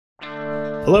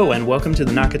Hello and welcome to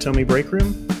the Nakatomi Break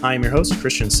Room. I am your host,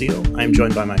 Christian Seal. I am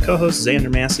joined by my co-hosts,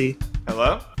 Xander Massey.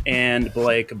 Hello. And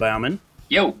Blake Bauman.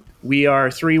 Yo. We are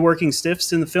three working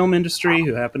stiffs in the film industry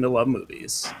who happen to love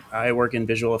movies. I work in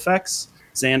visual effects.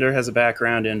 Xander has a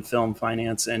background in film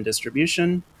finance and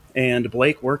distribution. And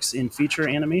Blake works in feature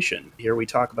animation. Here we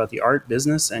talk about the art,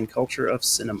 business, and culture of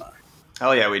cinema.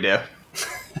 Hell yeah, we do.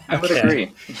 I would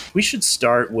agree. We should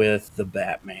start with the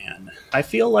Batman. I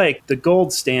feel like the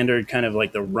gold standard, kind of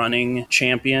like the running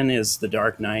champion, is the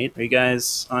Dark Knight. Are you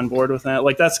guys on board with that?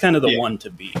 Like, that's kind of the one to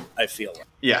beat, I feel like.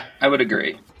 Yeah. I would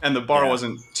agree. And the bar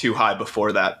wasn't too high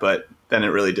before that, but then it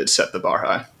really did set the bar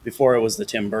high. Before it was the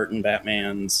Tim Burton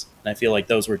Batmans, and I feel like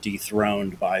those were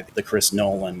dethroned by the Chris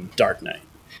Nolan Dark Knight.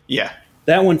 Yeah.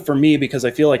 That one, for me, because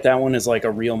I feel like that one is like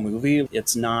a real movie.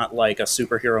 It's not like a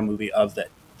superhero movie of the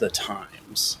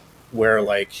times where,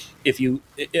 like,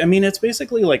 it's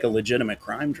basically like a legitimate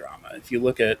crime drama. If you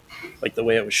look at like the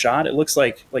way it was shot, it looks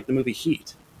like the movie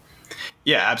Heat.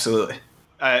 Yeah, absolutely.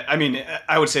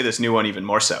 I would say this new one even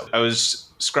more so. I was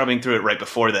scrubbing through it right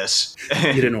before this.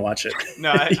 You didn't watch it.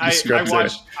 No,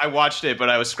 I watched it, but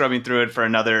I was scrubbing through it for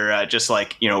another,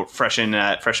 freshen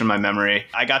my memory.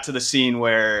 I got to the scene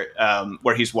where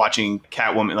he's watching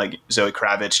Catwoman, like Zoe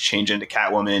Kravitz, change into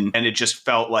Catwoman, and it just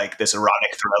felt like this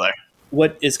erotic thriller.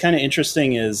 What is kind of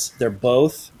interesting is they're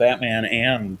both Batman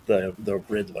and the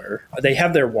Riddler. They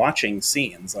have their watching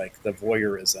scenes, like the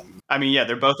voyeurism. I mean, yeah,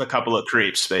 they're both a couple of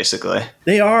creeps, basically.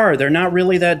 They are. They're not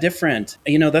really that different.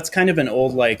 You know, that's kind of an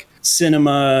old, like,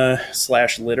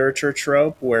 cinema/literature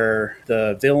trope where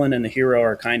the villain and the hero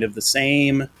are kind of the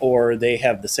same, or they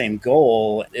have the same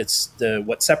goal. It's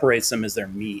what separates them is their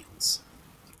means.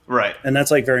 Right. And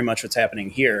that's, like, very much what's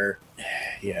happening here.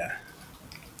 Yeah.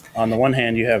 On the one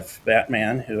hand, you have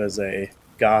Batman, who is a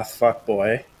goth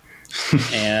fuckboy,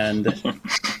 and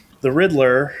the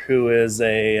Riddler, who is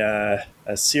a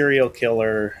serial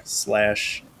killer /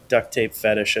 duct tape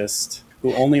fetishist,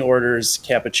 who only orders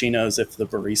cappuccinos if the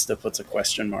barista puts a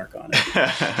question mark on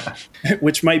it,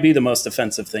 which might be the most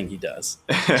offensive thing he does.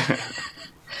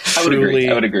 I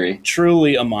would agree.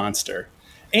 Truly a monster.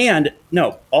 And,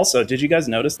 no, also, did you guys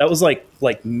notice? That was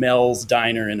like Mel's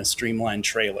Diner in a streamlined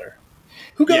trailer.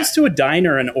 Who goes to a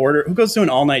diner and who goes to an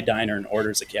all-night diner and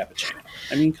orders a cappuccino?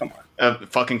 I mean, come on. A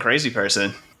fucking crazy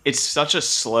person. It's such a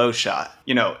slow shot.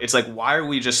 You know, it's like, why are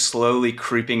we just slowly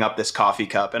creeping up this coffee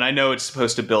cup? And I know it's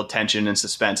supposed to build tension and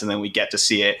suspense, and then we get to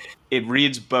see it. It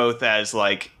reads both as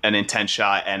like an intense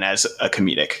shot and as a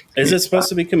comedic. Is it supposed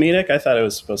to be comedic? I thought it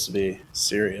was supposed to be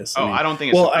serious. I don't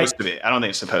think it's supposed to be. I don't think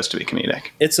it's supposed to be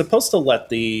comedic. It's supposed to let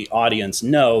the audience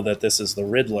know that this is the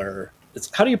Riddler.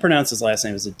 How do you pronounce his last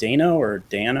name? Is it Dano or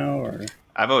Dano? Or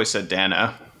I've always said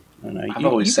Dano. I've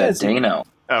always said Dano.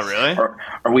 Oh, really?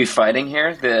 Are we fighting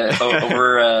here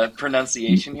over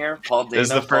pronunciation here? Paul Dano. This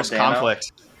is the first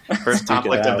conflict. First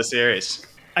conflict of the series.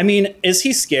 I mean, is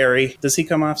he scary? Does he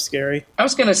come off scary? I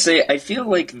was going to say, I feel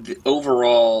like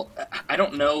overall, I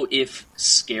don't know if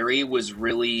scary was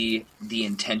really the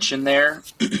intention there.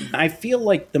 I feel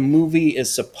like the movie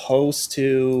is supposed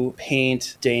to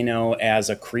paint Dano as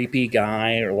a creepy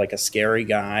guy or like a scary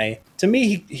guy. To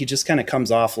me, he just kind of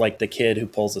comes off like the kid who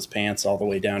pulls his pants all the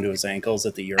way down to his ankles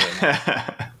at the urinal.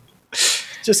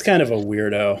 Just kind of a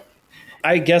weirdo.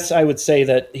 I guess I would say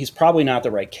that he's probably not the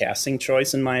right casting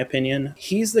choice, in my opinion.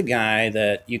 He's the guy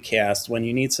that you cast when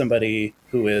you need somebody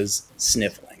who is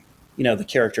sniffling. You know, the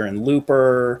character in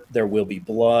Looper, There Will Be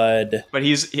Blood. But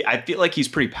I feel like he's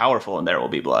pretty powerful in There Will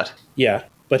Be Blood. Yeah,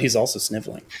 but he's also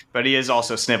sniveling. But he is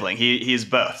also sniveling. He's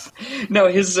both. No,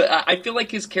 I feel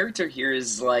like his character here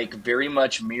is like very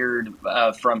much mirrored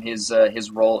from his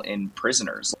role in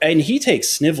Prisoners. And he takes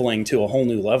sniveling to a whole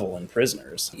new level in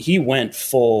Prisoners. He went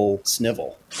full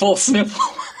snivel. Full snivel.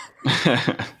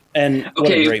 And what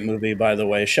a great movie, by the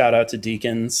way. Shout out to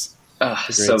Deakins, the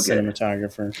great so good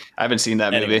cinematographer. I haven't seen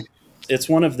that movie. It's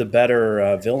one of the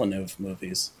better Villeneuve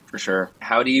movies. For sure.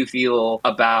 How do you feel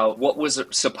about what was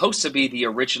supposed to be the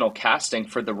original casting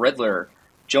for the Riddler,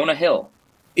 Jonah Hill?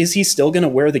 Is he still going to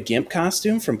wear the Gimp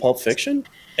costume from Pulp Fiction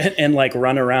and like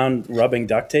run around rubbing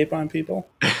duct tape on people?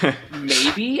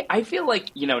 Maybe. I feel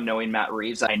like, knowing Matt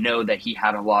Reeves, I know that he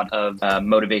had a lot of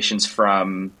motivations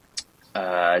from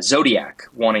Zodiac,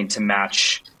 wanting to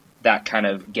match that kind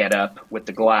of get up with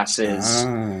the glasses.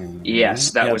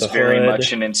 Yes, that was very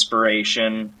much an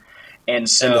inspiration. And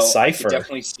so I could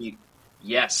definitely see,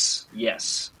 yes,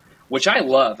 which I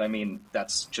love. I mean,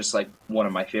 that's just like one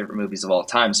of my favorite movies of all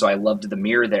time. So I loved the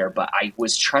mirror there, but I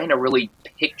was trying to really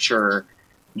picture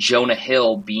Jonah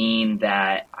Hill being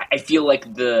that. I feel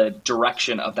like the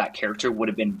direction of that character would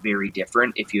have been very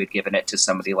different if you had given it to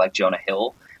somebody like Jonah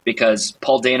Hill, because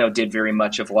Paul Dano did very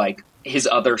much of like his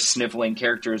other sniveling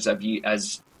characters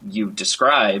as you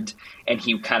described, and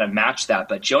he kind of matched that.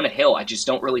 But Jonah Hill, I just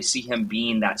don't really see him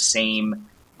being that same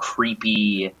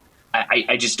creepy.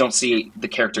 I just don't see the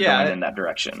character going in that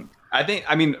direction.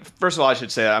 I mean, first of all, I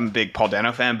should say I'm a big Paul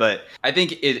Dano fan, but I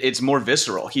think it's more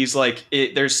visceral. He's like,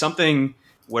 there's something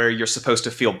where you're supposed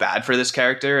to feel bad for this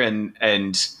character, and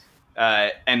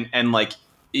like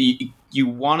you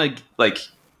want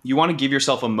to give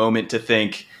yourself a moment to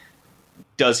think,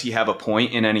 does he have a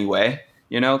point in any way?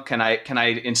 You know, can I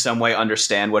in some way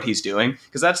understand what he's doing?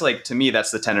 Because that's like, to me,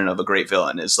 that's the tenet of a great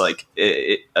villain, is like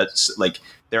it's like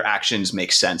their actions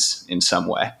make sense in some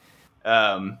way.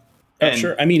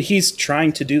 Sure. I mean, he's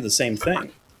trying to do the same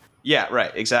thing. Yeah,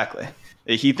 right. Exactly.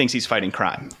 He thinks he's fighting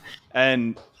crime.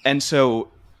 And so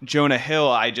Jonah Hill,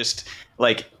 I just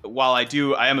like, while I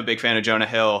am a big fan of Jonah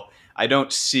Hill, I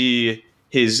don't see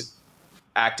his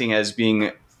acting as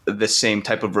being the same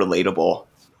type of relatable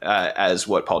as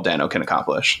what Paul Dano can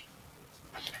accomplish.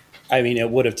 I mean, it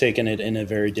would have taken it in a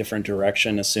very different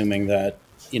direction, assuming that,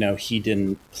 you know, he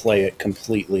didn't play it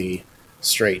completely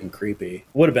straight and creepy.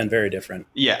 Would have been very different.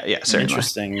 Yeah, certainly.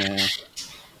 Interesting.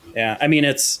 Yeah. I mean,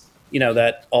 it's, you know,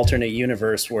 that alternate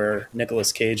universe where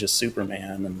Nicolas Cage is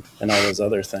Superman and all those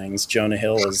other things. Jonah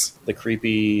Hill is the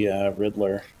creepy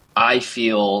Riddler. I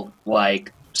feel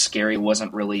like scary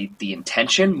wasn't really the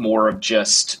intention, more of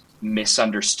just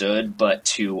misunderstood, but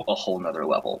to a whole nother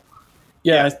level.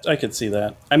 Yeah, I could see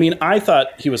that. I mean, I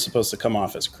thought he was supposed to come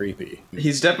off as creepy.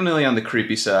 He's definitely on the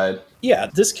creepy side. Yeah,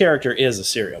 this character is a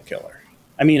serial killer.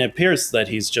 I mean, it appears that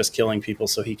he's just killing people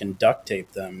so he can duct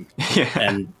tape them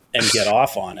and get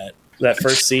off on it. That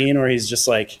first scene where he's just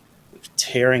like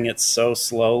tearing it so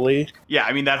slowly. Yeah,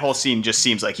 I mean, that whole scene just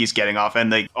seems like he's getting off,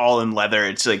 and like all in leather.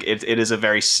 It's like it is a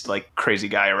very like crazy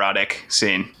guy erotic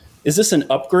scene. Is this an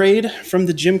upgrade from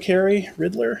the Jim Carrey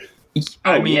Riddler?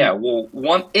 I mean, yeah.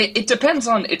 Well, it depends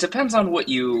on what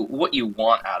you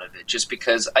want out of it. Just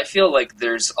because I feel like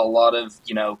there's a lot of,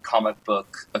 you know, comic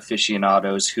book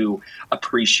aficionados who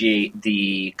appreciate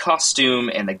the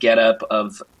costume and the getup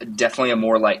of definitely a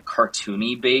more like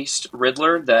cartoony based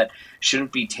Riddler that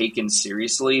shouldn't be taken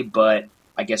seriously, but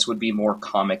I guess would be more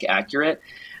comic accurate.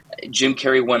 Jim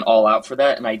Carrey went all out for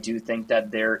that, and I do think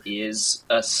that there is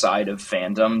a side of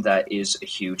fandom that is a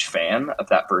huge fan of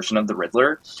that version of the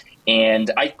Riddler. And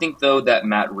I think, though, that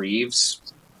Matt Reeves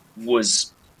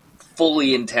was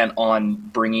fully intent on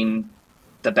bringing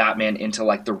the Batman into,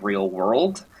 like, the real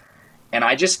world. And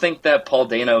I just think that Paul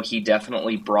Dano, he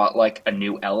definitely brought, like, a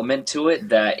new element to it.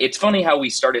 That it's funny how we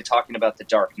started talking about The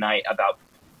Dark Knight, about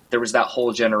there was that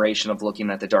whole generation of looking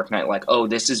at The Dark Knight like, oh,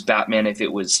 this is Batman if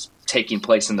it was taking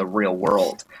place in the real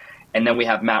world. And then we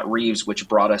have Matt Reeves, which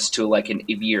brought us to, like, an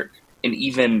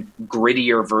even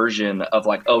grittier version of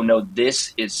like, oh no,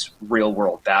 this is real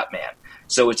world Batman.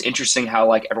 So it's interesting how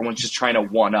like everyone's just trying to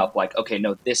one up like, okay,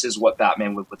 no, this is what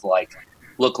Batman would like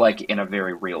look like in a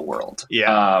very real world.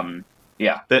 Yeah.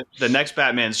 Yeah. The next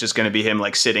Batman's just going to be him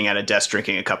like sitting at a desk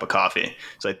drinking a cup of coffee.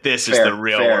 It's like, this is the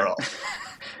real world.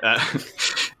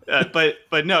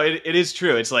 But no, it is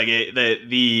true. It's like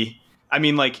I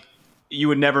mean, like, you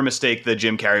would never mistake the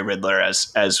Jim Carrey Riddler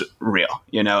as real,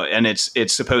 you know, and it's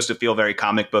supposed to feel very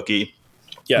comic booky.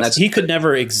 Yes, he could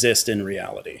never exist in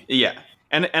reality. Yeah,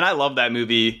 and I love that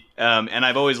movie, and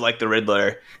I've always liked the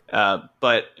Riddler.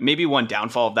 But maybe one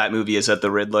downfall of that movie is that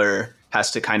the Riddler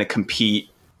has to kind of compete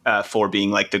for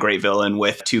being like the great villain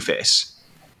with Two-Face,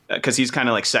 because he's kind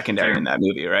of like secondary in that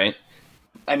movie, right?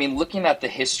 I mean, looking at the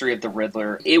history of the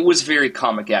Riddler, it was very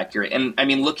comic accurate. And I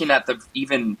mean, looking at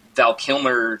even Val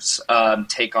Kilmer's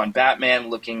take on Batman,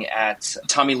 looking at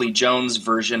Tommy Lee Jones'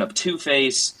 version of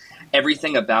Two-Face,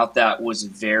 everything about that was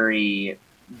very,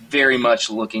 very much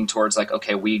looking towards like,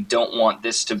 okay, we don't want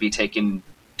this to be taken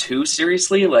too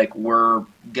seriously. Like, we're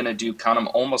going to do kind of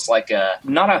almost like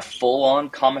not a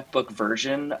full-on comic book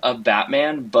version of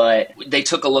Batman, but they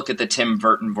took a look at the Tim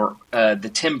Burton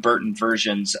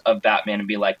versions of Batman and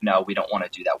be like, no, we don't want to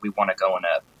do that. We want to go in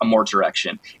a more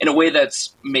direction, in a way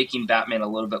that's making Batman a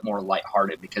little bit more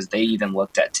lighthearted, because they even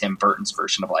looked at Tim Burton's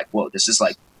version of like, whoa, this is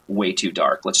like way too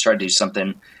dark. Let's try to do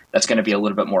something that's going to be a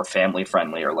little bit more family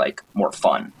friendly or like more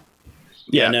fun.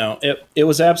 Yeah, no, it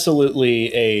was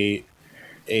absolutely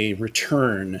a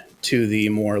return to the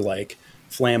more like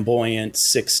flamboyant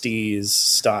 60s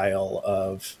style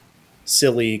of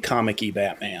silly comic-y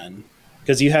Batman.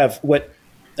 Because you have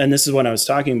and this is what I was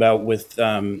talking about with,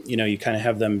 you know, you kind of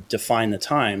have them define the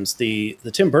times. The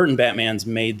Tim Burton Batmans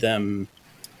made them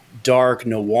dark,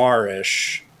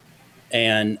 noirish,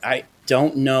 and I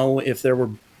don't know if there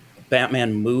were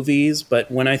Batman movies, but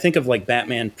when I think of like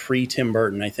Batman pre-Tim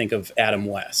Burton, I think of Adam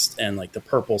West and like the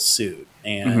purple suit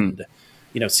and,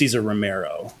 Cesar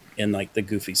Romero in like the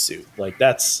goofy suit. Like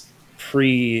that's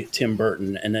pre-Tim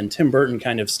Burton. And then Tim Burton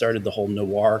kind of started the whole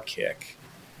noir kick,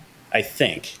 I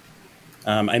think.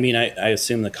 I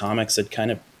assume the comics had kind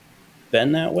of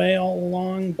been that way all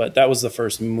along, but that was the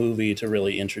first movie to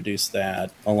really introduce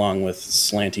that, along with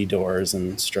slanty doors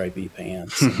and stripy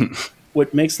pants.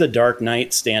 What makes The Dark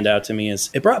Knight stand out to me is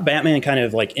it brought Batman kind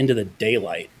of like into the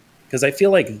daylight, because I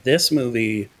feel like this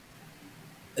movie,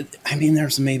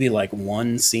 there's maybe like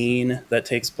one scene that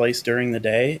takes place during the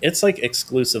day. It's like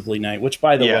exclusively night, which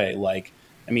by the way,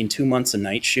 2 months of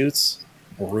night shoots,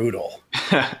 brutal.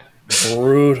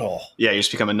 Brutal. Yeah, you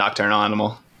just become a nocturnal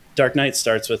animal. Dark Knight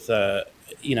starts with a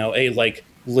like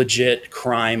legit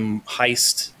crime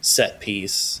heist set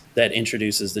piece that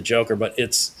introduces the Joker, but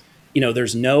it's,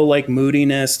 there's no like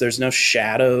moodiness, there's no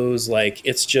shadows, like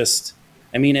it's just,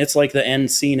 it's like the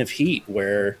end scene of Heat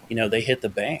where, they hit the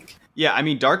bank. Yeah,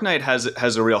 Dark Knight has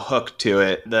a real hook to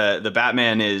it. The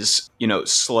Batman is,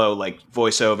 slow, like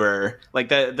voiceover, like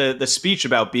the speech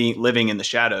about living in the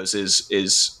shadows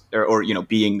is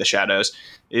being the shadows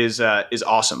is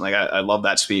awesome. Like I love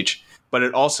that speech, but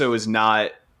it also is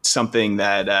not something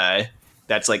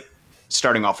that's like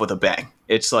starting off with a bang.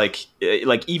 It's like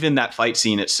even that fight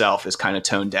scene itself is kind of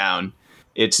toned down.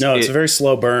 It's a very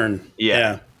slow burn.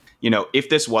 Yeah. If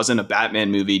this wasn't a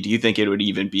Batman movie, do you think it would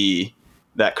even be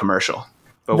that commercial?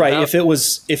 But right.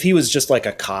 If he was just like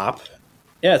a cop.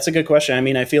 Yeah, it's a good question.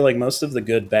 I feel like most of the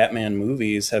good Batman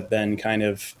movies have been kind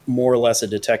of more or less a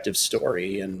detective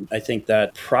story. And I think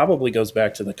that probably goes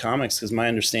back to the comics, because my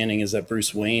understanding is that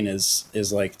Bruce Wayne is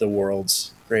like the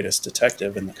world's greatest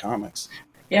detective in the comics.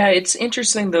 Yeah, it's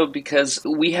interesting, though, because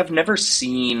we have never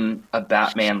seen a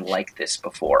Batman like this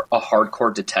before. A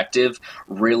hardcore detective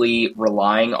really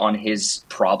relying on his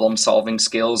problem-solving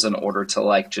skills in order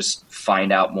to, just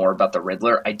find out more about the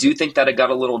Riddler. I do think that it got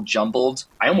a little jumbled.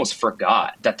 I almost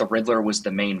forgot that the Riddler was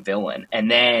the main villain. And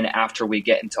then after we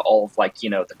get into all of,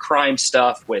 the crime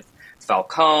stuff with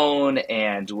Falcone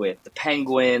and with the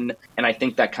Penguin, and I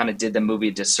think that kind of did the movie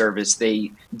a disservice.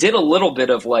 They did a little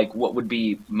bit of what would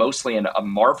be mostly a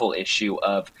Marvel issue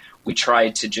of we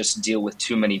tried to just deal with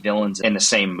too many villains in the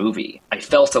same movie. I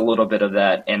felt a little bit of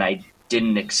that, and I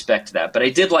didn't expect that, but I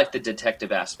did like the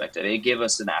detective aspect of it. It gave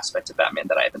us an aspect of Batman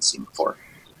that I haven't seen before.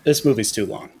 This movie's too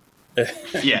long.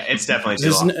 Yeah, it's definitely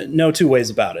too long. There's no two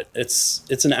ways about it.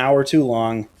 It's an hour too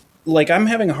long. I'm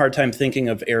having a hard time thinking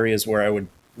of areas where I would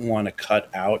want to cut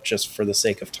out just for the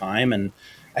sake of time. And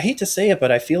I hate to say it,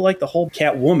 but I feel like the whole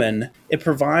Catwoman, it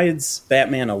provides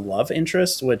Batman a love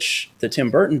interest, which the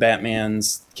Tim Burton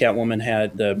Batman's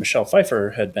Catwoman Michelle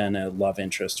Pfeiffer had been a love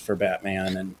interest for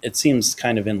Batman. And it seems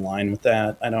kind of in line with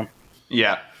that. I don't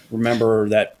remember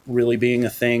that really being a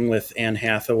thing with Anne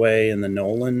Hathaway and the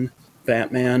Nolan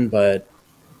Batman, but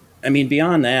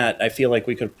beyond that, I feel like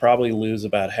we could probably lose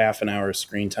about half an hour of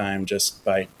screen time just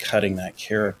by cutting that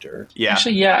character. Yeah.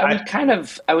 Actually, yeah,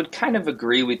 I would kind of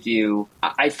agree with you.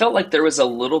 I felt like there was a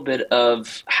little bit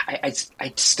of, I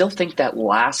still think that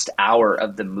last hour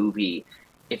of the movie,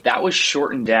 if that was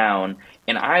shortened down,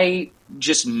 and I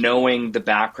just knowing the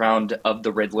background of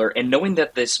the Riddler and knowing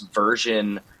that this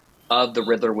version of the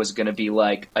Riddler was going to be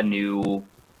like a new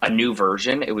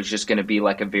version, it was just going to be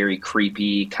like a very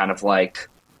creepy kind of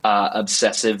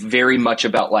obsessive, very much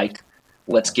about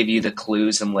let's give you the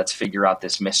clues and let's figure out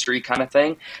this mystery kind of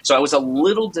thing. So I was a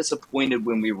little disappointed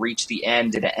when we reached the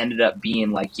end and it ended up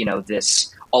being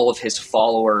this, all of his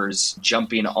followers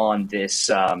jumping on this,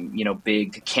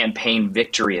 big campaign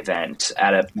victory event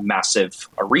at a massive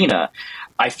arena.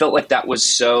 I felt like that was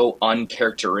so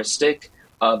uncharacteristic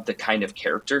of the kind of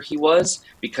character he was,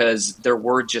 because there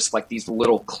were just these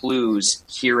little clues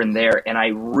here and there. And I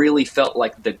really felt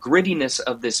like the grittiness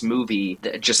of this movie,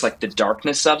 just the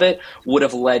darkness of it, would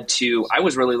have led to, I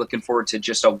was really looking forward to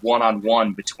just a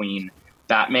one-on-one between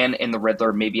Batman and the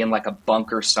Riddler, maybe in a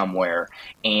bunker somewhere.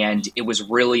 And it was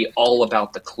really all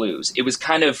about the clues. It was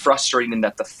kind of frustrating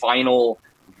that the final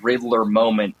Riddler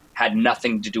moment had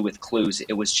nothing to do with clues.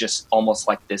 It was just almost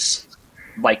this,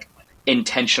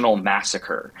 intentional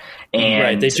massacre. And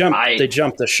right, they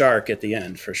jumped the shark at the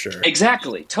end for sure.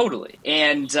 Exactly, totally.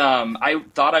 And I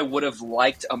thought I would have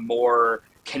liked a more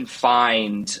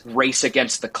confined race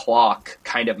against the clock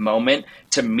kind of moment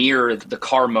to mirror the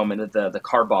car moment of the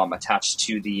car bomb attached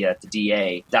to the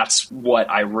DA. That's what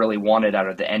I really wanted out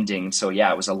of the ending. So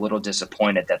yeah, I was a little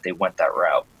disappointed that they went that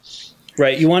route.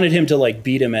 Right, you wanted him to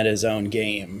beat him at his own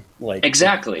game,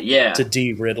 exactly, yeah, to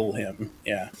de-riddle him.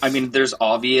 Yeah, there's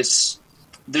obvious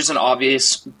there's an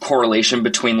obvious correlation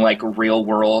between like real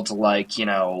world, like, you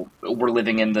know, we're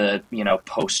living in the, you know,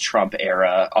 post-Trump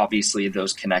era. Obviously,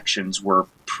 those connections were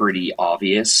pretty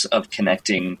obvious of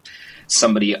connecting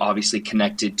somebody obviously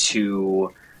connected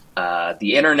to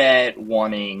the internet,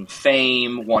 wanting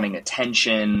fame, wanting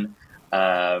attention,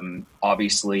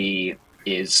 obviously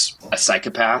is a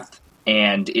psychopath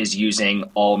and is using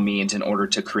all means in order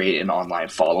to create an online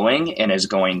following and is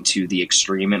going to the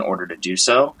extreme in order to do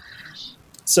so.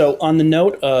 So on the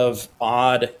note of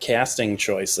odd casting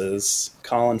choices,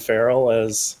 Colin Farrell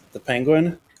as the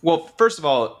Penguin. Well, first of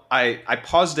all, I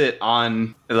paused it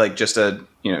on like just a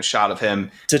shot of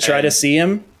him to try to see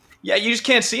him. Yeah, you just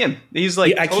can't see him. He's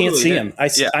like I can't see him.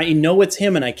 I know it's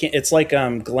him, and I can't. It's like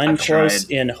Glenn Close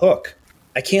in Hook.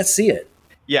 I can't see it.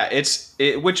 Yeah,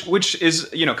 which is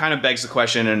kind of begs the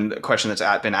question, and a question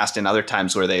that's been asked in other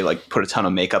times where they like put a ton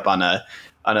of makeup on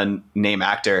a name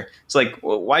actor. It's like,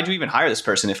 well, why'd you even hire this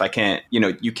person if I can't,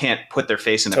 you can't put their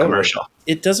face in a commercial?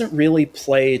 It doesn't really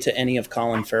play to any of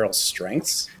Colin Farrell's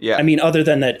strengths. Yeah. I mean, other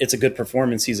than that it's a good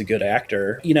performance, he's a good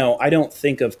actor. I don't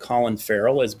think of Colin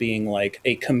Farrell as being like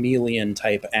a chameleon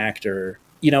type actor.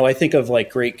 I think of like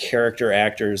great character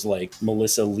actors like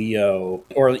Melissa Leo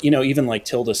or, even like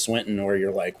Tilda Swinton, where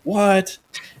you're like, what?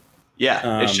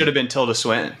 Yeah, it should have been Tilda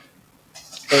Swinton.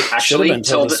 Actually,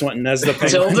 Tilda Swinton as the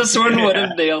Penguin. Tilda Swinton would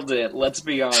have nailed it. Let's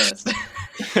be honest.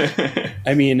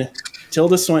 I mean,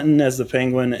 Tilda Swinton as the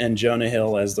Penguin and Jonah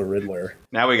Hill as the Riddler.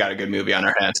 Now we got a good movie on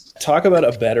our hands. Talk about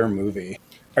a better movie.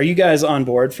 Are you guys on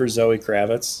board for Zoe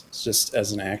Kravitz just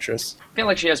as an actress? I feel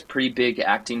like she has pretty big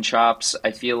acting chops.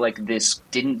 I feel like this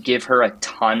didn't give her a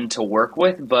ton to work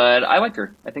with, but I like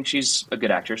her. I think she's a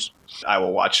good actress. I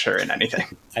will watch her in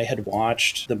anything. I had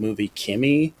watched the movie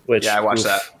Kimmy, which I watched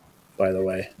that. By the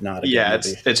way, not a good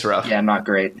movie. It's rough. Yeah, not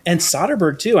great. And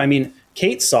Soderbergh too. I mean,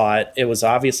 Kate saw it. It was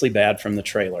obviously bad from the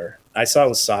trailer. I saw it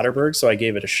with Soderbergh, so I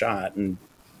gave it a shot. And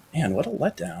man, what a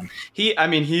letdown. He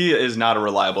is not a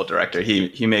reliable director.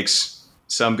 He makes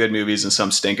some good movies and some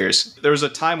stinkers. There was a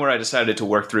time where I decided to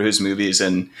work through his movies,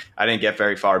 and I didn't get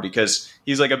very far because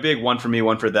he's like a big one for me,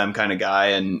 one for them kind of guy.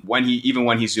 And when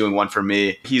he's doing one for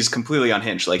me, he's completely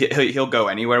unhinged. Like he'll go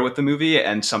anywhere with the movie,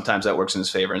 and sometimes that works in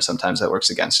his favor, and sometimes that works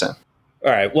against him.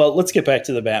 All right, well, let's get back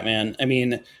to the Batman. I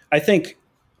mean, I think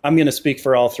I'm going to speak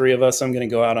for all three of us. I'm going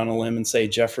to go out on a limb and say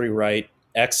Jeffrey Wright,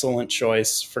 excellent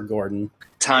choice for Gordon.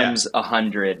 Times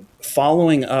 100.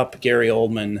 Following up Gary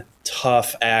Oldman,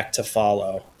 tough act to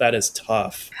follow. That is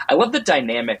tough. I love the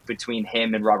dynamic between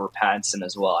him and Robert Pattinson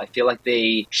as well. I feel like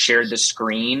they shared the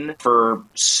screen for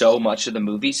so much of the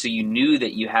movie, so you knew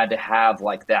that you had to have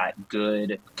like that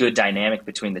good dynamic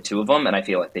between the two of them, and I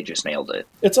feel like they just nailed it.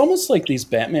 It's almost like these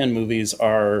Batman movies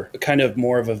are kind of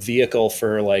more of a vehicle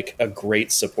for like a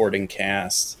great supporting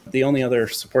cast. The only other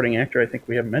supporting actor I think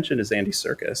we haven't mentioned is Andy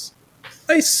Serkis.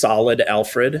 A solid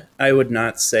Alfred. I would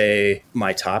not say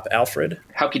my top Alfred.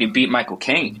 How can you beat Michael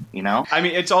Caine, I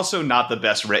mean, it's also not the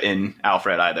best written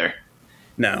Alfred either.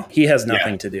 No, he has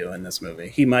nothing to do in this movie.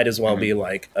 He might as well be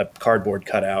like a cardboard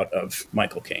cutout of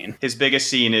Michael Caine. His biggest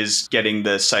scene is getting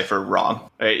the cipher wrong.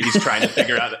 Right? He's trying to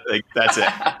figure out, like, that's it.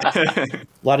 A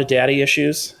lot of daddy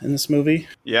issues in this movie.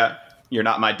 Yeah, you're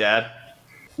not my dad.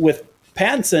 With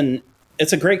Pattinson,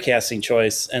 it's a great casting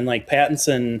choice. And like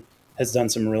Pattinson has done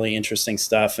some really interesting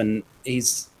stuff, and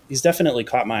he's definitely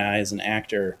caught my eye as an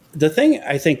actor. The thing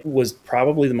I think was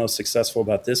probably the most successful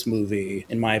about this movie,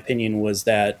 in my opinion, was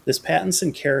that this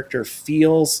Pattinson character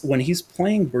feels, when he's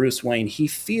playing Bruce Wayne, he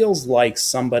feels like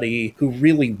somebody who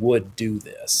really would do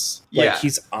this. Like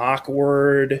he's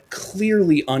awkward,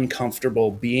 clearly uncomfortable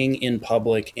being in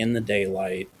public in the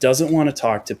daylight, doesn't want to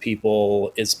talk to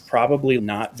people, is probably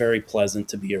not very pleasant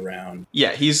to be around.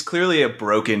 Yeah, he's clearly a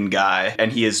broken guy,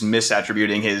 and he is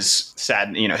misattributing his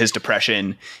his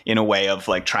depression in a way of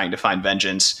like trying to find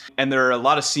vengeance. And there are a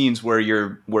lot of scenes where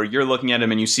you're looking at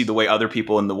him and you see the way other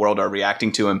people in the world are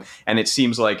reacting to him, and it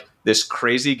seems like this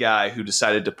crazy guy who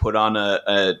decided to put on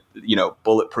a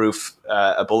bulletproof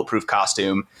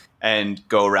costume and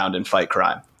go around and fight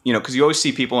crime. Because you always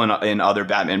see people in other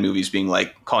Batman movies being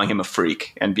like calling him a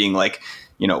freak and being like,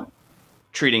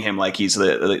 treating him like he's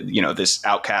this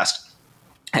outcast.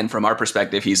 And from our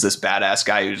perspective, he's this badass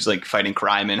guy who's like fighting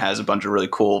crime and has a bunch of really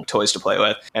cool toys to play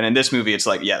with. And in this movie, it's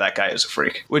like, yeah, that guy is a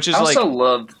freak. Which is I also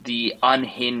love the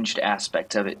unhinged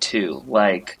aspect of it too.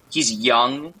 Like, he's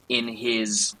young in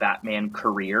his Batman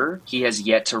career. He has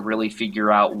yet to really figure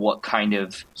out what kind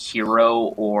of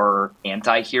hero or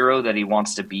anti-hero that he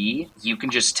wants to be. You can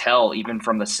just tell, even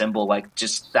from the symbol, like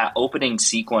just that opening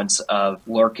sequence of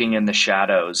lurking in the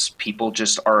shadows, people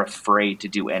just are afraid to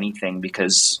do anything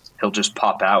because he'll just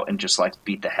pop pop out and just like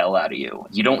beat the hell out of you.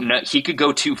 You don't know. He could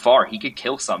go too far. He could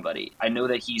kill somebody. I know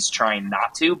that he's trying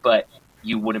not to, but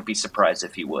you wouldn't be surprised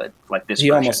if he would. Like this. He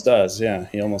version. almost does. Yeah,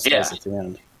 he almost does at the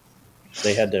end.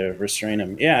 They had to restrain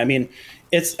him. Yeah, I mean,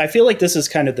 I feel like this is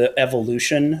kind of the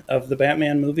evolution of the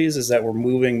Batman movies, is that we're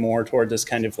moving more toward this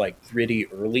kind of like gritty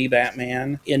early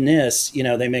Batman. In this, you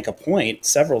know, they make a point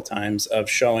several times of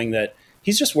showing that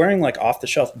he's just wearing like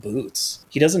off-the-shelf boots.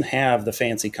 He doesn't have the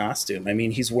fancy costume. I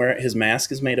mean, his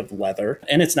mask is made of leather,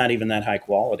 and it's not even that high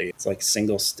quality. It's like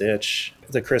single stitch.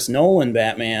 The Chris Nolan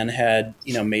Batman had,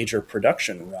 you know, major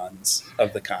production runs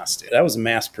of the costume. That was a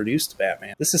mass-produced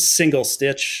Batman. This is single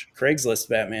stitch Craigslist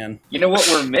Batman. You know what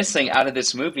we're missing out of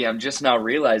this movie? I'm just now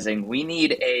realizing we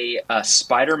need a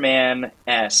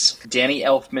Spider-Man-esque Danny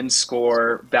Elfman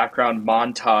score background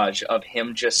montage of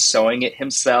him just sewing it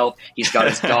himself. He's got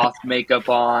his goth makeup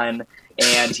on.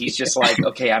 And he's just like,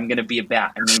 okay, I'm going to be a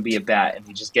bat. I'm going to be a bat. And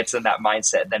he just gets in that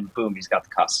mindset. Then boom, he's got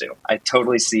the costume. I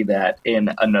totally see that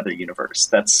in another universe.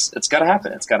 It's got to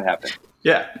happen. It's got to happen.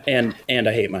 Yeah. And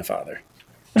I hate my father.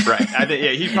 Right.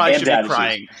 He probably should be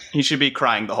crying. He should be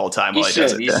crying the whole time while he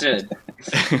does it. He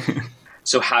should.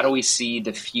 So how do we see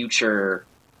the future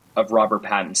of Robert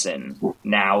Pattinson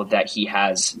now that he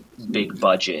has big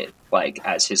budget, like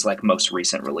as his like most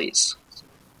recent release?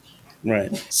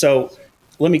 Right. So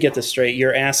let me get this straight.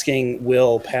 You're asking,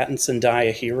 will Pattinson die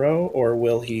a hero, or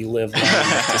will he live long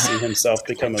enough to see himself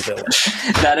become a villain?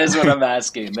 That is what I'm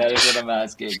asking.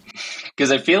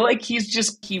 Because I feel like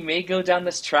he may go down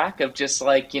this track of just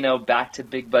like, you know, back to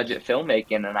big budget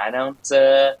filmmaking. And I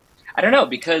don't know,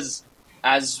 because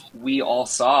as we all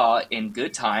saw in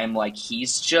Good Time, like he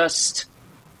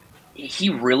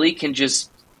really can just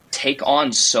take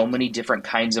on so many different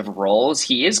kinds of roles.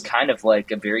 He is kind of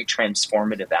like a very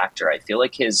transformative actor. I feel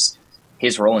like his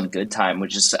role in Good Time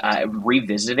was just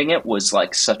revisiting it was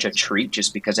like such a treat,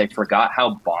 just because I forgot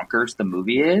how bonkers the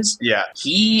movie is. Yeah,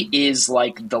 he is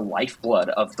like the lifeblood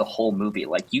of the whole movie.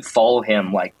 Like you follow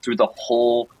him like through the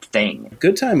whole thing.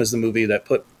 Good Time is the movie that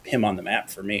put him on the map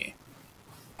for me.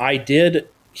 I did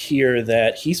hear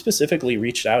that he specifically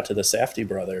reached out to the Safdie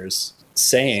brothers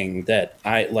saying that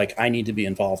I need to be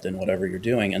involved in whatever you're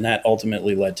doing, and that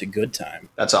ultimately led to Good Time.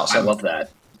 That's awesome. I love that.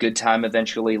 Good Time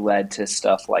eventually led to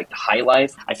stuff like High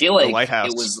Life. I feel like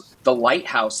it was The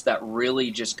Lighthouse that really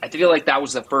just, I feel like that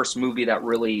was the first movie that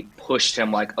really pushed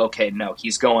him like, okay, no,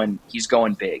 he's going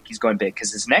big. He's going big,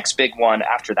 because his next big one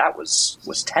after that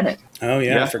was Tenet. Oh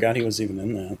yeah, I forgot he was even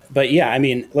in that. But yeah, I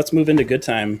mean, let's move into Good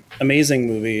Time. Amazing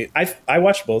movie. I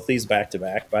watched both these back to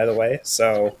back, by the way,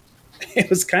 so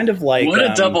it was kind of like... What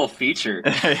a double feature.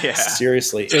 Yeah.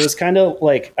 Seriously. It was kind of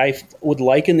like, I would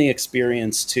liken the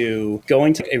experience to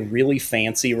going to a really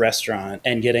fancy restaurant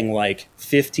and getting like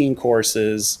 15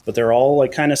 courses, but they're all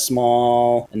like kind of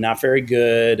small and not very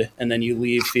good. And then you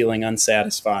leave feeling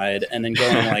unsatisfied, and then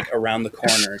going like around the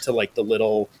corner to like the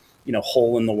little, you know,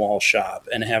 hole in the wall shop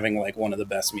and having like one of the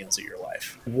best meals of your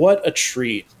life. What a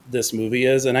treat this movie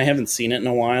is. And I haven't seen it in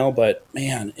a while, but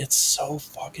man, it's so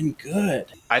fucking good.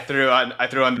 I threw on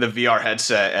the VR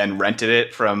headset and rented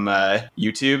it from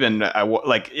YouTube, and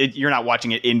you're not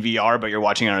watching it in VR, but you're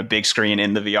watching it on a big screen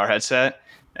in the VR headset.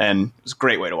 And it was a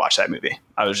great way to watch that movie.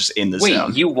 I was just in the zone.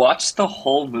 Wait, you watched the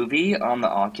whole movie on the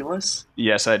Oculus?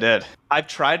 Yes, I did. I've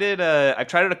tried it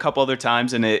a couple other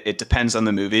times, and it depends on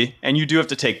the movie. And you do have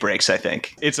to take breaks, I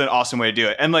think. It's an awesome way to do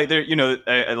it. And like there, you know,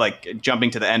 like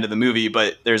jumping to the end of the movie,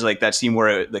 but there's like that scene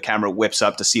where the camera whips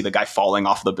up to see the guy falling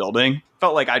off the building.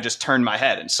 Felt like I just turned my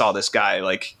head and saw this guy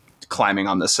like climbing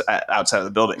on this outside of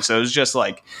the building. So it was just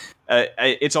like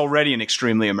it's already an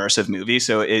extremely immersive movie,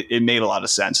 so it made a lot of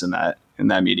sense in that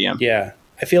medium. Yeah.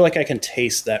 I feel like I can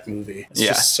taste that movie. It's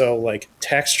just so like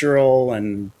textural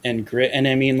and grit. And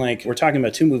I mean, like, we're talking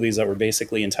about two movies that were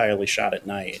basically entirely shot at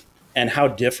night, and how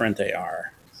different they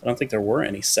are. I don't think there were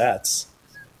any sets.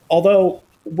 Although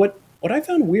what I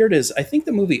found weird is I think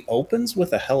the movie opens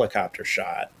with a helicopter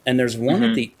shot, and there's one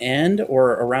at the end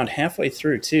or around halfway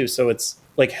through too. So it's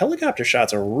like helicopter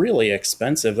shots are really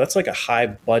expensive. That's like a high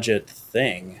budget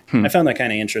thing. I found that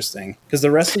kind of interesting, because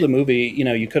the rest of the movie, you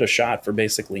know, you could have shot for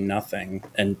basically nothing,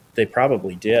 and they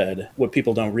probably did. What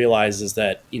people don't realize is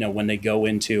that, you know, when they go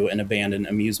into an abandoned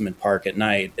amusement park at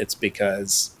night, it's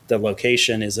because the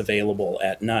location is available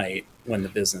at night when the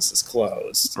business is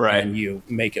closed, right? And you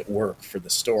make it work for the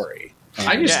story.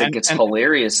 I just think it's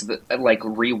hilarious that, like,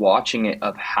 rewatching it,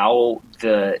 of how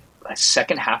the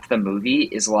second half of the movie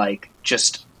is like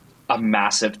just a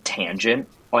massive tangent.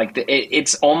 Like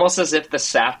it's almost as if the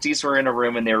Safdies were in a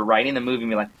room and they were writing the movie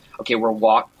and be like, okay, we're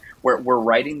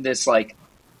writing this like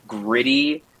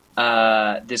gritty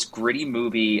this gritty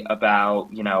movie about,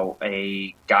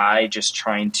 a guy just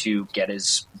trying to get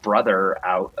his brother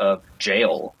out of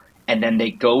jail. And then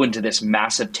they go into this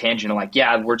massive tangent of like,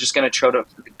 yeah, we're just going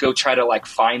to try to like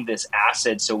find this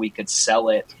acid so we could sell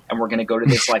it. And we're going to go to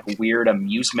this like weird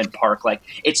amusement park. Like,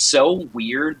 it's so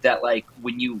weird that like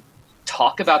when you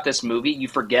talk about this movie, you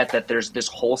forget that there's this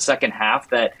whole second half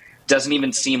that doesn't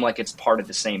even seem like it's part of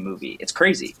the same movie. It's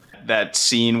crazy. That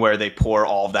scene where they pour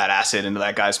all of that acid into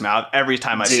that guy's mouth. Every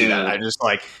time I see that, I just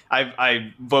like,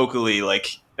 I vocally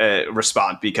like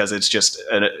respond because it's just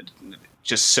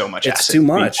so much acid. It's too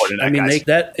much. I mean,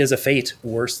 that is a fate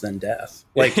worse than death.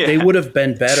 Like they would have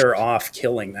been better off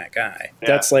killing that guy. Yeah.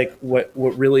 That's like what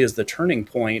really is the turning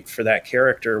point for that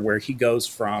character, where he goes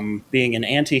from being an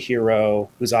anti-hero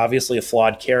who's obviously a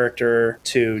flawed character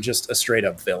to just a straight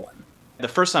up villain. The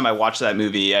first time I watched that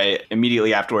movie, I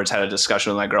immediately afterwards had a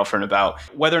discussion with my girlfriend about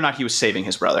whether or not he was saving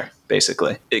his brother,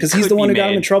 basically. Because he's the one who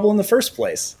got him in trouble in the first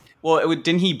place. Well,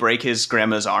 didn't he break his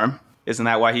grandma's arm? Isn't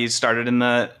that why he started in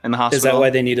the hospital? Is that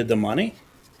why they needed the money?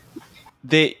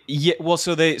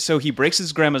 So he breaks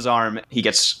his grandma's arm. He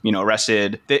gets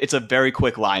arrested. It's a very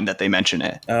quick line that they mention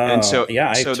it. Oh, and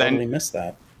I totally missed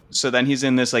that. So then he's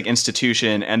in this like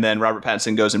institution, and then Robert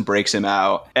Pattinson goes and breaks him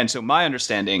out. And so my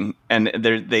understanding, and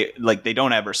they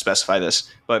don't ever specify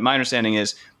this, but my understanding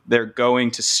is they're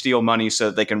going to steal money so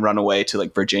that they can run away to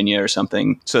like Virginia or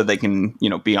something, so they can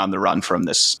be on the run from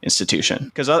this institution.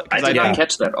 Because I did not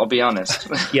catch that. I'll be honest.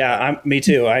 Yeah, me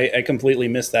too. I completely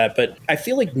missed that. But I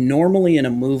feel like normally in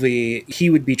a movie he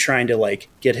would be trying to like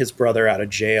get his brother out of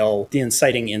jail. The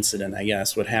inciting incident, I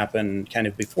guess, would happen kind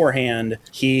of beforehand.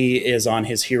 He is on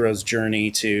his hero's journey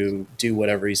to do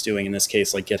whatever he's doing. In this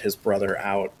case, like get his brother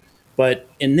out. But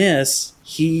in this,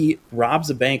 he robs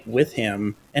a bank with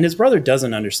him, and his brother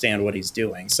doesn't understand what he's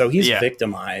doing. So he's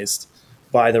victimized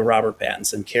by the Robert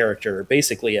Pattinson character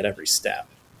basically at every step.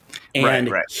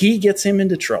 And he gets him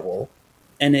into trouble,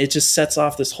 and it just sets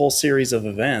off this whole series of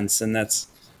events. And that's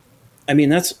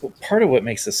part of what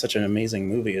makes this such an amazing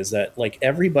movie, is that like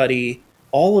everybody,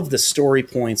 all of the story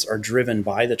points are driven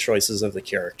by the choices of the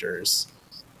characters.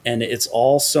 And it's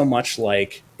all so much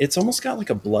like, it's almost got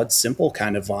like a Blood Simple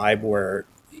kind of vibe where,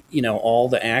 all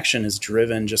the action is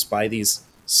driven just by these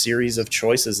series of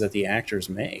choices that the actors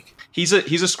make. He's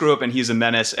a screw up and he's a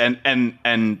menace.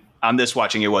 And on this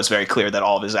watching, it was very clear that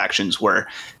all of his actions were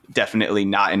definitely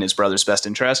not in his brother's best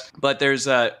interest. But there's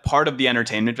a part of the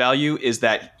entertainment value is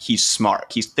that he's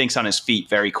smart. He thinks on his feet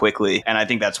very quickly. And I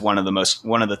think that's one of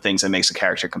the things that makes a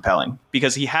character compelling,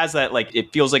 because he has that, like,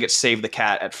 it feels like it's save the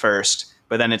cat at first.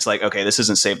 But then it's like, okay, this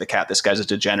isn't save the cat. This guy's a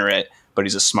degenerate, but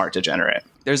he's a smart degenerate.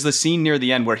 There's the scene near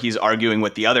the end where he's arguing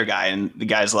with the other guy, and the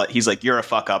guy's like, he's like, "You're a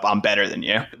fuck up. I'm better than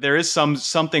you." There is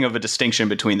something of a distinction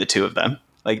between the two of them.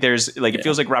 Like there's like it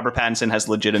feels like Robert Pattinson has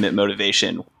legitimate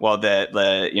motivation, while the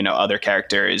other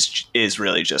character is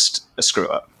really just a screw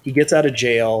up. He gets out of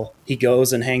jail. He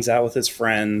goes and hangs out with his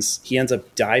friends. He ends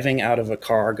up diving out of a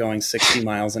car going 60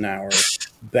 miles an hour,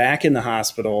 back in the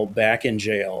hospital, back in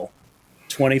jail.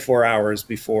 24 hours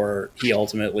before he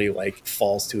ultimately like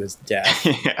falls to his death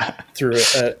through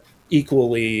a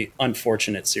equally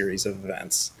unfortunate series of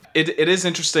events. It is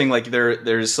interesting. Like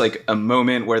there's like a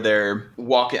moment where they're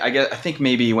walking. I think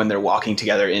maybe when they're walking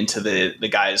together into the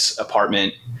guy's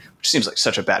apartment, which seems like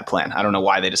such a bad plan. I don't know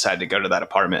why they decided to go to that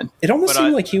apartment. It almost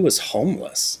seemed like he was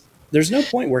homeless. There's no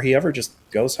point where he ever just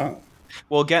goes home.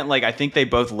 Well, again, like I think they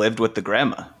both lived with the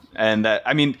grandma. And that,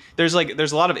 I mean, there's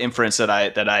a lot of inference that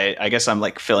I guess I'm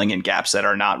like filling in gaps that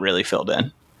are not really filled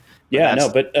in.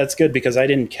 But that's good, because I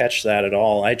didn't catch that at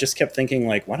all. I just kept thinking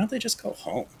like, why don't they just go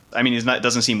home? I mean,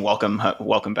 doesn't seem welcome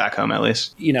back home, at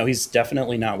least. He's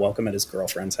definitely not welcome at his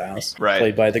girlfriend's house. Right.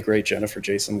 Played by the great Jennifer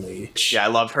Jason Leigh. Yeah, I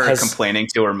love her complaining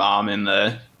to her mom in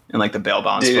like the bail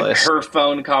bonds place. Her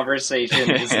phone conversation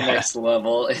is next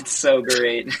level. It's so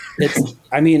great.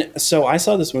 So I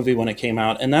saw this movie when it came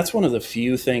out, and that's one of the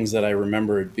few things that I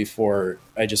remembered before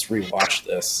I just rewatched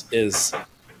this, is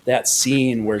that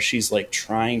scene where she's like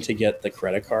trying to get the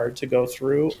credit card to go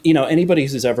through. Anybody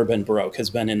who's ever been broke has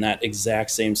been in that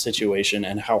exact same situation,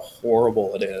 and how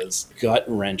horrible it is.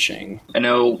 Gut-wrenching. I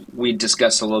know we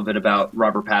discussed a little bit about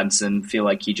Robert Pattinson. Feel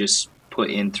like he just put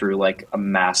in through like a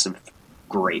massive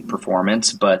great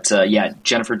performance, but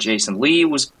Jennifer Jason Leigh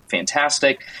was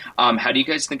fantastic. How do you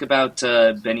guys think about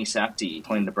Benny Safdie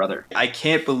playing the brother? I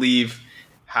can't believe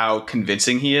how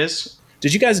convincing he is.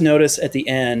 Did you guys notice at the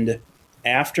end,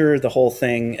 after the whole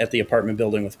thing at the apartment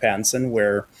building with Pattinson,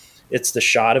 where it's the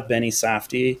shot of Benny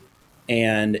Safdie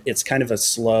and it's kind of a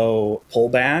slow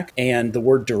pullback, and the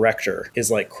word director is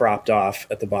like cropped off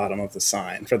at the bottom of the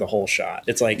sign for the whole shot.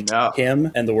 It's like him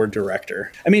and the word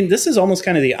director. I mean, this is almost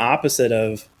kind of the opposite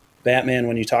of Batman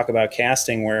when you talk about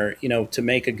casting, where, you know, to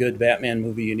make a good Batman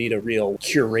movie, you need a real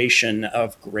curation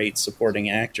of great supporting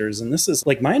actors. And this is,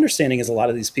 like, my understanding is a lot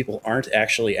of these people aren't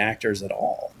actually actors at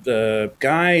all. The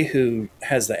guy who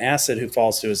has the acid who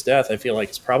falls to his death, I feel like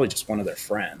is probably just one of their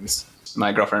friends.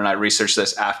 My girlfriend and I researched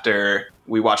this after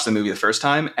we watched the movie the first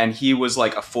time, and he was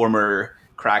like a former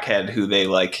crackhead who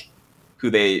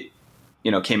they,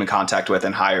 you know, came in contact with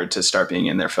and hired to start being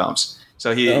in their films.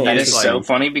 So that is like, so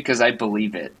funny because I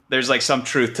believe it. There's like some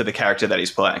truth to the character that he's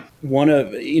playing. One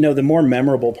of, you know, the more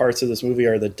memorable parts of this movie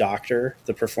are the doctor,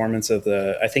 the performance of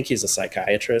I think he's a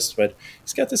psychiatrist, but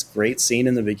he's got this great scene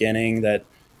in the beginning that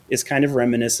is kind of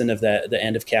reminiscent of the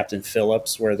end of Captain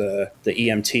Phillips, where the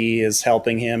EMT is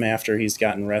helping him after he's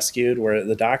gotten rescued, where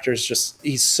the doctor's just,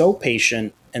 he's so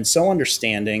patient and so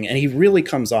understanding, and he really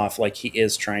comes off like he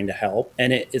is trying to help.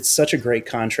 And it's such a great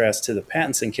contrast to the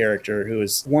Pattinson character, who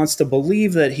wants to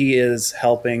believe that he is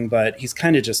helping, but he's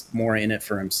kind of just more in it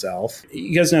for himself.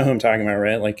 You guys know who I'm talking about,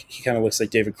 right? Like, he kind of looks like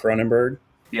David Cronenberg.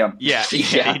 Yeah,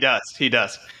 he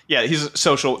does. Yeah, he's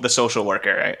the social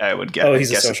worker, I would guess. Oh,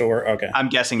 he's a social worker? Okay. I'm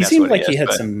guessing he that's seemed what like he he had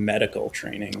but some medical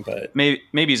training, but maybe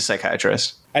he's a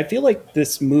psychiatrist. I feel like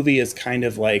this movie is kind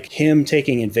of like him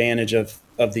taking advantage of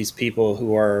these people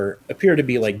who appear to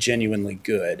be like genuinely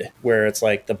good, where it's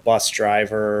like the bus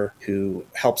driver who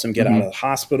helps him get out of the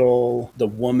hospital, the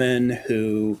woman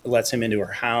who lets him into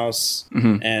her house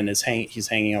and he's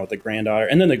hanging out with the granddaughter,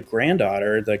 and then the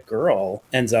granddaughter, the girl,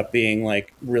 ends up being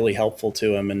like really helpful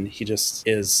to him, and he just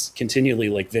is continually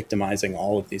like victimizing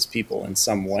all of these people in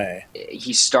some way.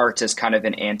 He starts as kind of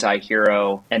an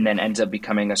anti-hero and then ends up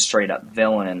becoming a straight up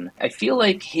villain. I feel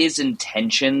like his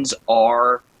intentions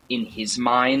are, in his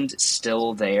mind,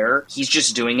 still there. He's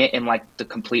just doing it in like the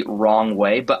complete wrong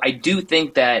way. But I do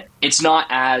think that it's not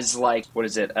as like,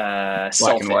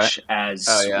 selfish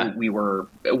as we were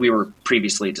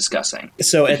previously discussing.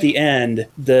 So at the end,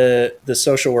 the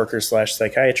social worker /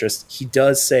 psychiatrist, he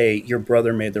does say, your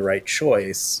brother made the right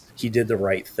choice. He did the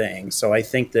right thing. So I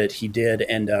think that he did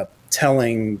end up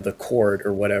telling the court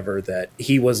or whatever that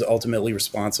he was ultimately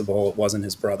responsible. It wasn't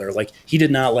his brother. Like, he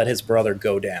did not let his brother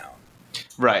go down.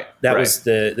 Right. That was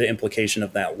the implication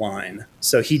of that line.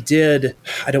 So he did,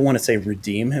 I don't want to say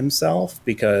redeem himself,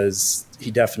 because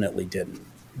he definitely didn't.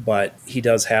 But he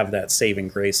does have that saving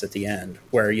grace at the end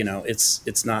where, you know,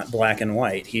 it's not black and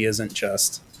white. He isn't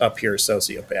just a pure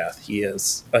sociopath. He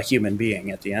is a human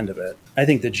being at the end of it. I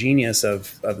think the genius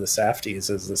of the Safdies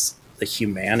is the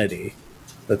humanity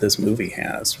that this movie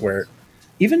has, where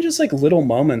even just like little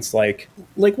moments, like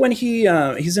when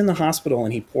he's in the hospital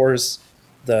and he pours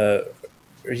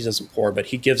he doesn't pour, but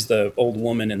he gives the old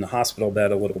woman in the hospital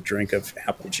bed a little drink of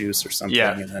apple juice or something,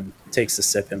 and then takes a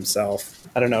sip himself.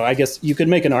 I don't know. I guess you could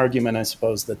make an argument, I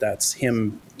suppose, that that's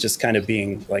him just kind of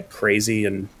being like crazy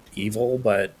and evil,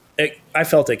 but I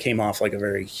felt it came off like a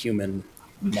very human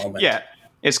moment. Yeah,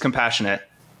 it's compassionate.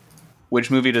 Which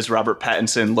movie does Robert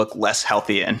Pattinson look less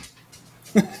healthy in?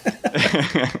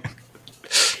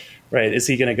 Right. Is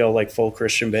he going to go like full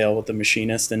Christian Bale with The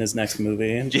Machinist in his next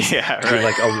movie? And just be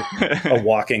like a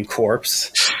walking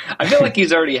corpse? I feel like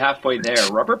he's already halfway there.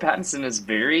 Robert Pattinson is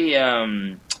very,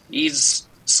 he's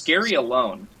scary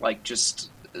alone. Like,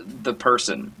 just the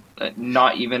person,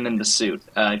 not even in the suit.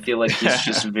 I feel like he's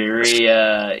just very,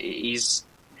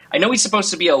 I know he's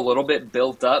supposed to be a little bit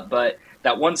built up, but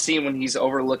that one scene when he's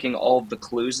overlooking all of the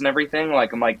clues and everything,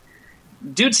 like, I'm like,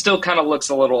 dude still kind of looks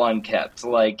a little unkept.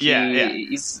 Like,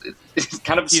 he's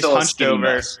kind of still hunched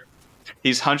over.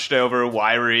 He's hunched over,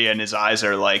 wiry, and his eyes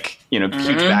are like, you know,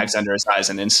 huge bags under his eyes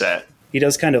and inset. He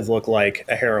does kind of look like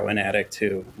a heroin addict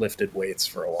who lifted weights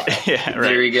for a while. Yeah, right.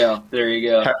 There you go.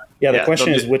 Yeah, the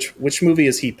question is, which movie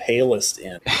is he palest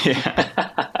in?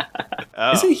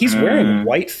 Isn't he's wearing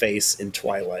whiteface in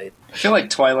Twilight? I feel like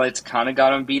Twilight's kind of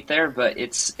got him beat there, but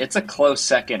it's a close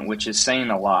second, which is saying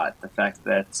a lot. The fact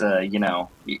that you know,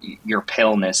 your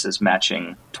paleness is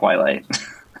matching Twilight.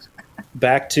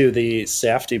 Back to the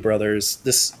Safdie brothers.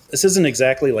 This isn't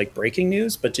exactly like breaking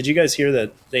news, but did you guys hear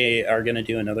that they are going to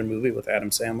do another movie with Adam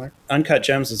Sandler? Uncut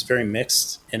Gems is very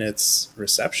mixed in its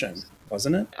reception,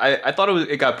 wasn't it? I thought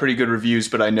it got pretty good reviews,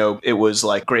 but I know it was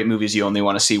like great movies you only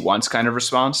want to see once kind of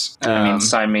response. I mean,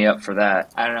 sign me up for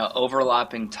that. I don't know,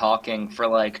 overlapping talking for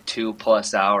like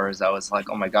 2+ hours. I was like,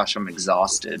 oh my gosh, I'm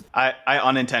exhausted. I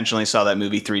unintentionally saw that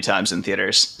movie 3 times in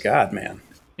theaters. God, man.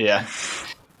 Yeah.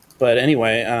 But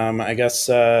anyway, I guess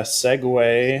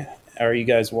segue Are you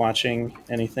guys watching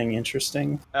anything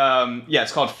interesting? Yeah,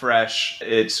 it's called Fresh.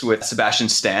 It's with Sebastian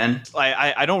Stan.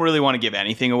 I don't really want to give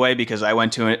anything away because I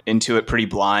went into it pretty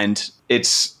blind.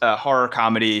 It's a horror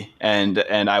comedy, and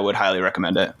I would highly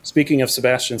recommend it. Speaking of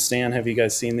Sebastian Stan, have you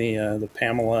guys seen the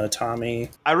Pamela Tommy?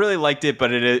 I really liked it,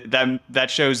 but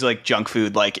that show's like junk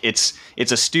food. Like it's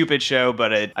a stupid show,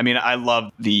 but I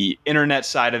love the internet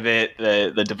side of it,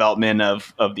 the development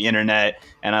of the internet,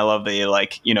 and I love the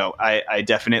I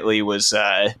definitely was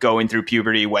going through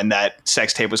puberty when that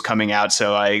sex tape was coming out,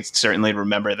 so I certainly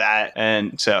remember that,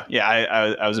 and so yeah,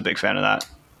 I was a big fan of that.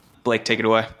 Blake, take it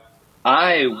away.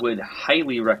 I would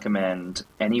highly recommend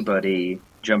anybody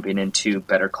jumping into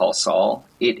Better Call Saul.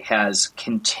 It has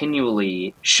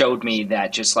continually showed me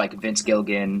that just like Vince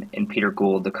Gilligan and Peter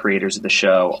Gould, the creators of the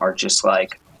show, are just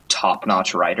like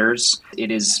top-notch writers.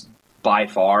 It is by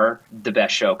far the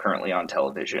best show currently on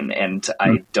television, and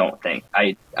I don't think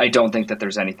that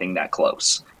there's anything that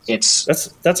close. That's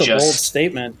a bold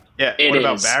statement. Yeah. What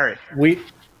about Barry?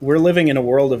 We're living in a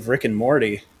world of Rick and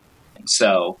Morty.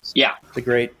 So, yeah. The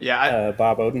great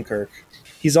Bob Odenkirk.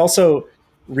 He's also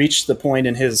reached the point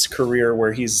in his career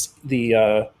where he's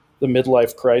the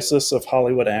midlife crisis of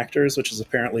Hollywood actors, which is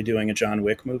apparently doing a John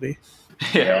Wick movie.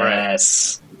 Yeah,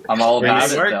 yes. Right. I'm all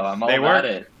about it, though. I'm all about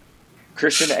it.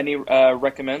 Christian, any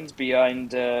recommends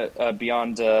beyond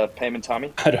Payment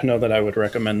Tommy? I don't know that I would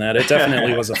recommend that. It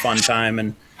definitely was a fun time,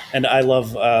 and I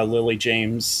love Lily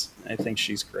James. I think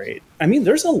she's great. I mean,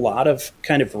 there's a lot of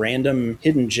kind of random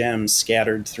hidden gems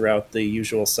scattered throughout the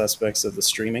usual suspects of the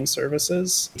streaming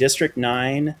services. District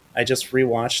 9, I just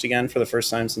rewatched again for the first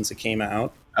time since it came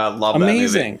out. I love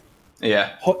Amazing. That movie.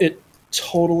 Yeah. It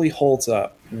totally holds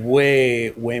up. Way,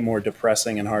 way more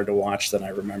depressing and hard to watch than I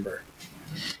remember.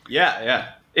 Yeah.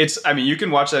 You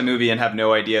can watch that movie and have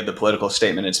no idea the political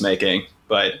statement it's making,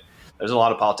 but there's a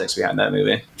lot of politics behind that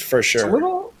movie. For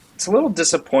sure. It's a little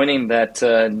disappointing that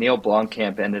Neil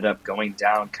Blomkamp ended up going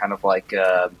down kind of like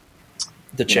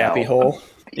the Chappie hole.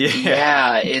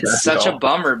 Yeah, it's such a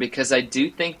bummer because I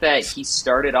do think that he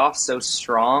started off so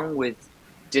strong with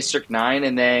District 9,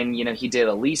 and then he did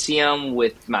Elysium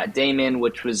with Matt Damon,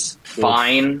 which was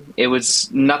fine. It was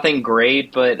nothing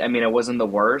great, but it wasn't the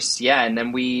worst. Yeah, and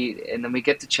then we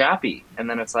get to Chappie, and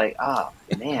then it's like, oh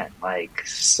man, like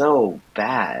so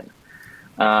bad.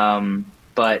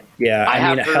 But yeah,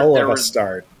 a hell of a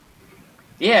start.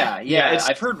 Yeah.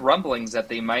 I've heard rumblings that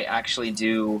they might actually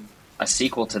do a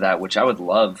sequel to that, which I would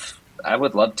love. I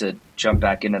would love to jump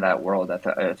back into that world.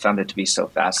 I found it to be so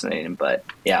fascinating. But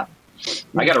yeah,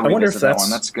 I got to revisit that one.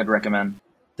 That's a good recommend.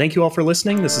 Thank you all for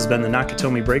listening. This has been the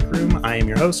Nakatomi Break Room. I am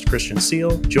your host, Christian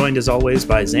Seal, joined as always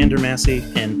by Xander Massey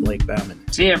and Blake Bauman.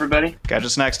 See you, everybody. Catch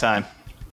us next time.